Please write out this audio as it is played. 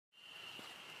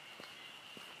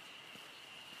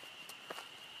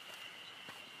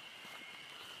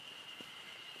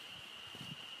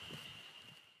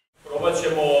Probat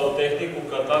ćemo tehniku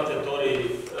Katatedori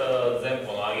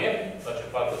zemponage, znači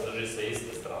partner drži sa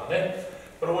iste strane.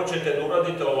 Prvo ćete da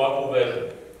uradite ovakvu vežbu.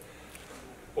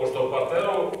 Pošto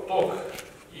partnerov tok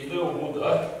ide u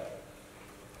udar,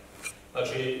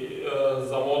 znači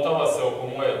zamotava se oko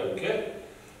moje ruke,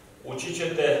 ući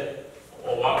ćete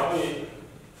ovako i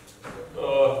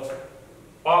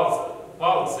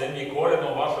palcem i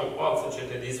korenom vašeg palca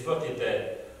ćete da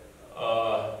ispratite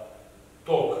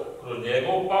tok kroz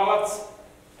njegov palac,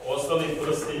 ostali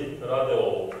prsti rade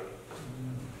ovo.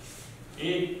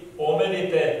 I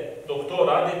pomerite, dok to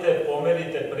radite,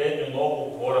 pomerite prednju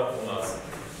nogu korak unazad.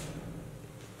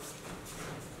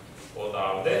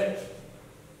 Odavde,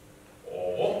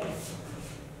 ovo.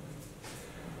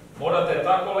 Morate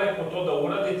tako lepo to da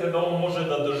uradite da on može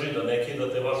da drži, da ne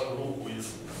kidate vašu ruku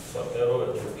iz partnerove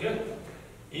ruke.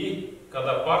 I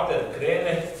kada partner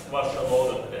krene, vaša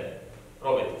noga krene.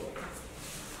 Probajte.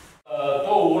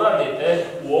 To uradite,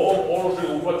 u ovom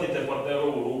položaju uhvatite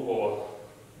partnerovu ruku ovako.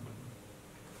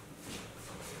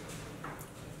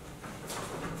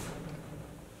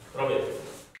 Probajte.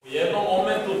 U jednom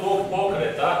momentu tog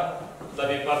pokreta, da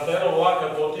bi partnerov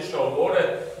lakat otišao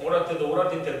gore, morate da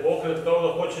uradite pokret kao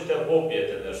da hoćete da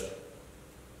popijete nešto.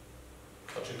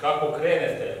 Znači kako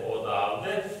krenete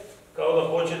odavde, kao da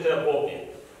hoćete da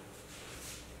popijete.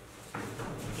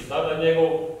 I tada njegov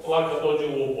lakat dođe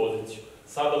u ovu poziciju.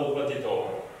 Sada uhvatite ovo.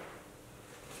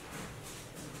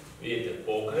 Vidite,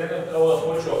 pokrenem kao da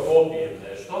hoću da popijem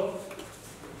nešto.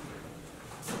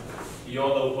 I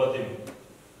onda uhvatim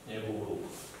njegovu ruku.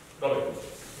 Probajte.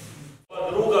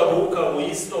 Druga ruka u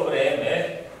isto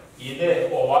vreme ide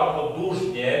ovako duž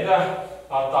njega,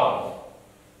 pa tamo.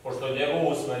 Pošto je njegovo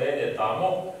usmerenje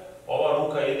tamo, ova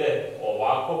ruka ide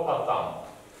ovako, pa tamo.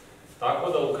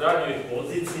 Tako da u krajnjoj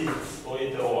poziciji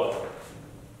stojite ovako.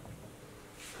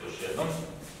 Još jednom.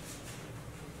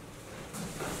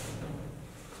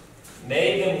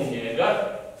 Ne idem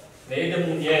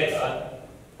u njega,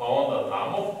 pa onda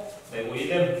tamo, nego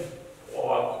idem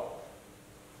ovako.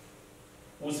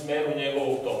 U smeru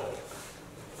njegovog toka.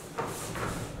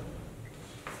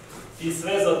 I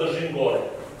sve zadržim gore.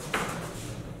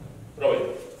 Probajte.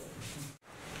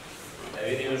 Ne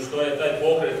vidim što je taj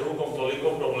pokret rukom toliko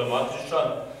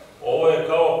problematičan. Ovo je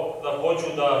kao da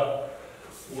hoću da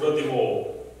uradim ovo.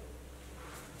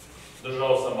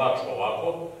 Držao sam mač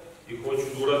ovako i hoću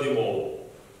da uradim ovo.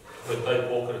 To je taj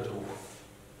pokret rukom.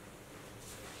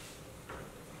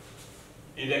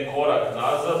 Idem korak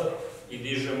nazad i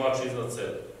dižem mač iznad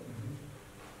sebe.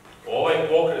 Ovaj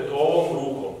pokret ovom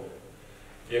rukom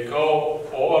je kao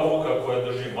ova ruka koja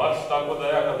drži mač, tako da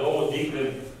ja kad ovo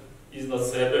dignem iznad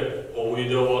sebe, ovo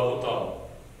ide ovako tamo.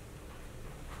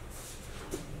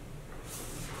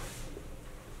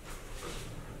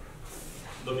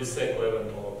 Da bi sekao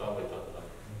eventualno tamo i tako da.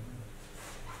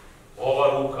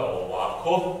 Ova ruka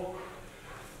ovako,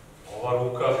 ova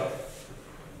ruka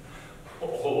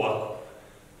ovako.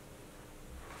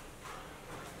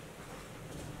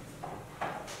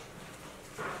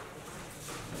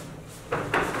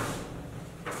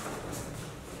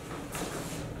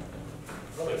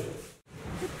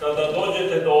 Kada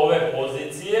dođete do ove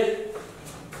pozicije,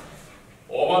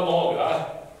 ova noga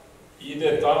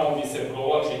ide tamo gdje se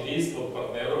provlačite ispod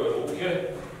partnerove ruke,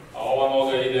 a ova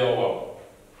noga ide ovako.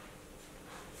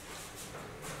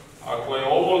 Ako je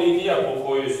ovo linija po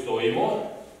kojoj stojimo,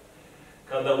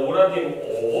 kada uradim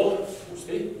ovo,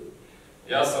 pusti,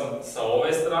 ja sam sa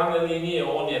ove strane linije,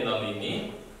 on je na liniji.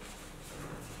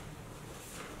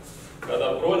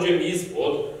 Kada prođem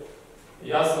ispod,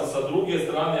 ja sam sa druge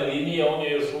strane linije, on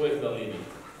je još uvek na liniji.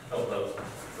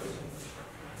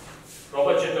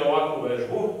 Probat ćete ovakvu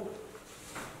vežbu.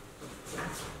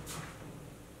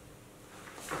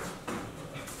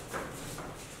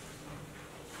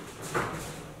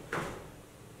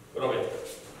 Probajte.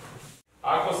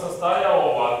 Ako sam stajao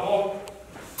ovako,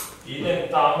 idem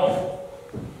tamo,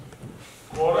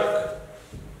 korak,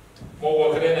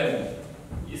 mogu krenem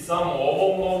i samo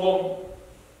ovom nogom,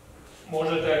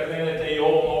 možete da krenete i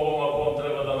ovom nogom ako vam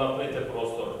treba da napravite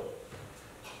prostor.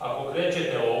 Ako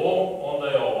krećete ovom, onda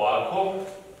je ovako,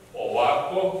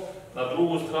 ovako, na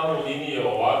drugu stranu linije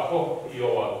ovako i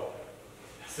ovako.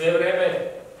 Sve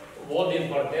vreme vodim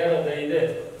partnera da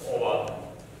ide ovako.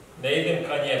 Ne idem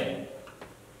ka njemu.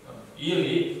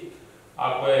 Ili,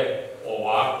 ako je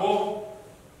ovako,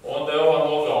 onda je ova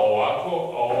noga ovako,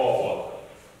 a ova ovako.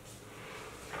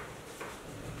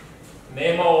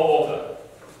 Nema ovoga.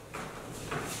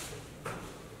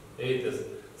 Vidite,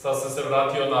 sad sam se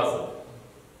vratio nazad.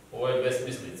 Ovo je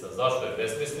besmislica. Zašto je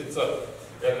besmislica?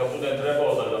 Ja kad budem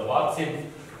trebao da ga bacim,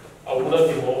 a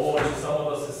uradim ovo, on će samo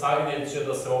da se sagnje, će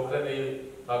da se okrene i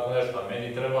tako nešto, a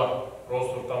meni treba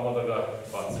prostor tamo da ga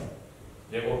bacim.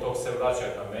 Njegov tok se vraća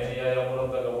ka meni, a ja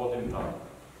moram da ga vodim tamo.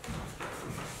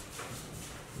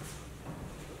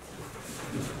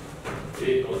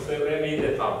 I to sve vreme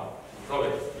ide tamo.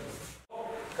 Probajte.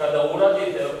 Kada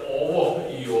uradite ovo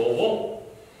i ovo,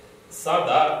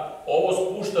 sada ovo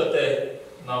spuštate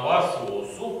na vašu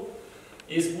osu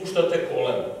i spuštate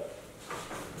kolena.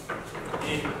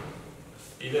 I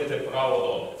idete pravo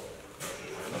dole.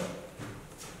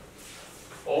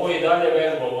 Ovo je i dalje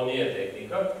vežba, ovo nije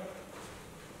tehnika.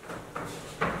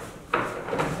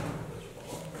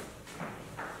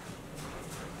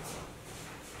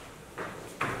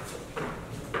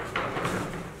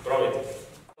 Probajte.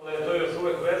 To je još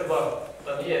uvek vežba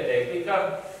da nije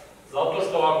tehnika, zato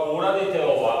što ako uradite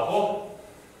ovako,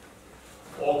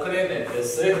 okrenete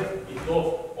se i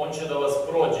to, on će da vas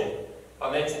prođe,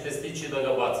 pa nećete stići da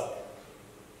ga bacite.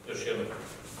 Još jednom.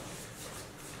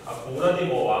 Ako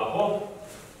uradimo ovako,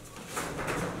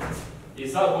 i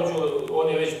sad on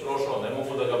je već prošao, ne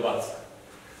mogu da ga bacim.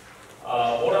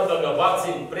 Moram da ga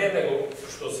bacim pre nego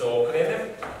što se okrenem.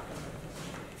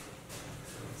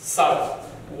 Sad,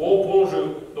 u ovom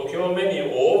položaju, dok je on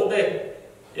meni ovde,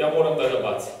 ja moram da ga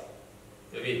bacim.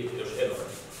 Jer vidite, još jednom.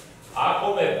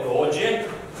 Ako me prođe,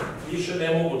 više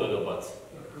ne mogu da ga bacim.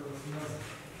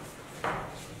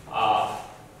 A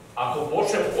ako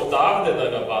počnem odavde da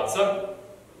ga bacam,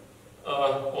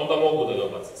 onda mogu da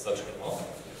ga bacim. Sačekaj malo.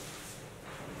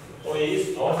 To je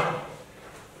isto.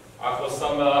 Ako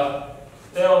sam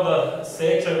hteo da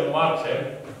sečem mačem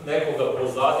nekoga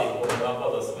pozadi koji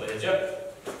napada s leđa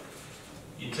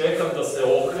i čekam da se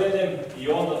okrenem i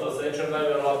onda da sečem,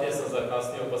 najverovatnije sam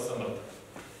zakasnio pa sam mrtav.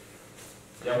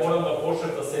 Ja moram da počnem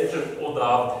da sečem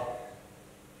odavde.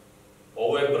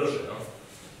 Ovo je brže, no?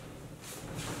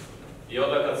 I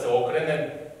onda kad se okrenem,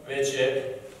 već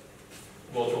je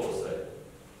gotovo sve.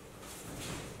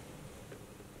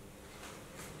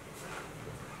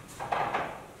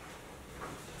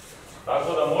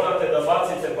 Tako da morate da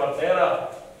bacite partnera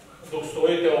dok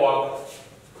stojite ovako.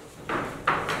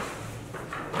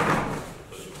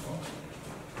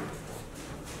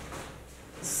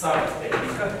 Sad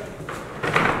tehnika.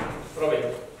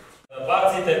 Probajte. Da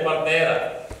bacite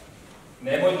partnera.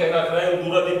 Nemojte na kraju da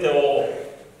uradite ovo.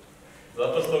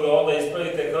 Zato što ga onda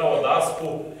ispravite kao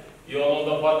dasku i on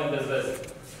onda padne bez veze.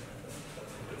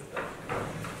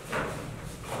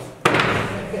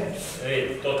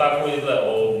 Vidite, to tako izgleda,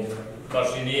 ovo baš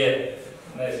i nije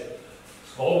nešto.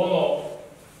 Slobodno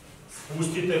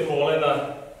spustite kolena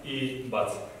i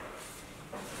bacite.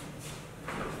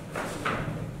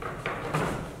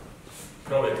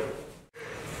 Probajte.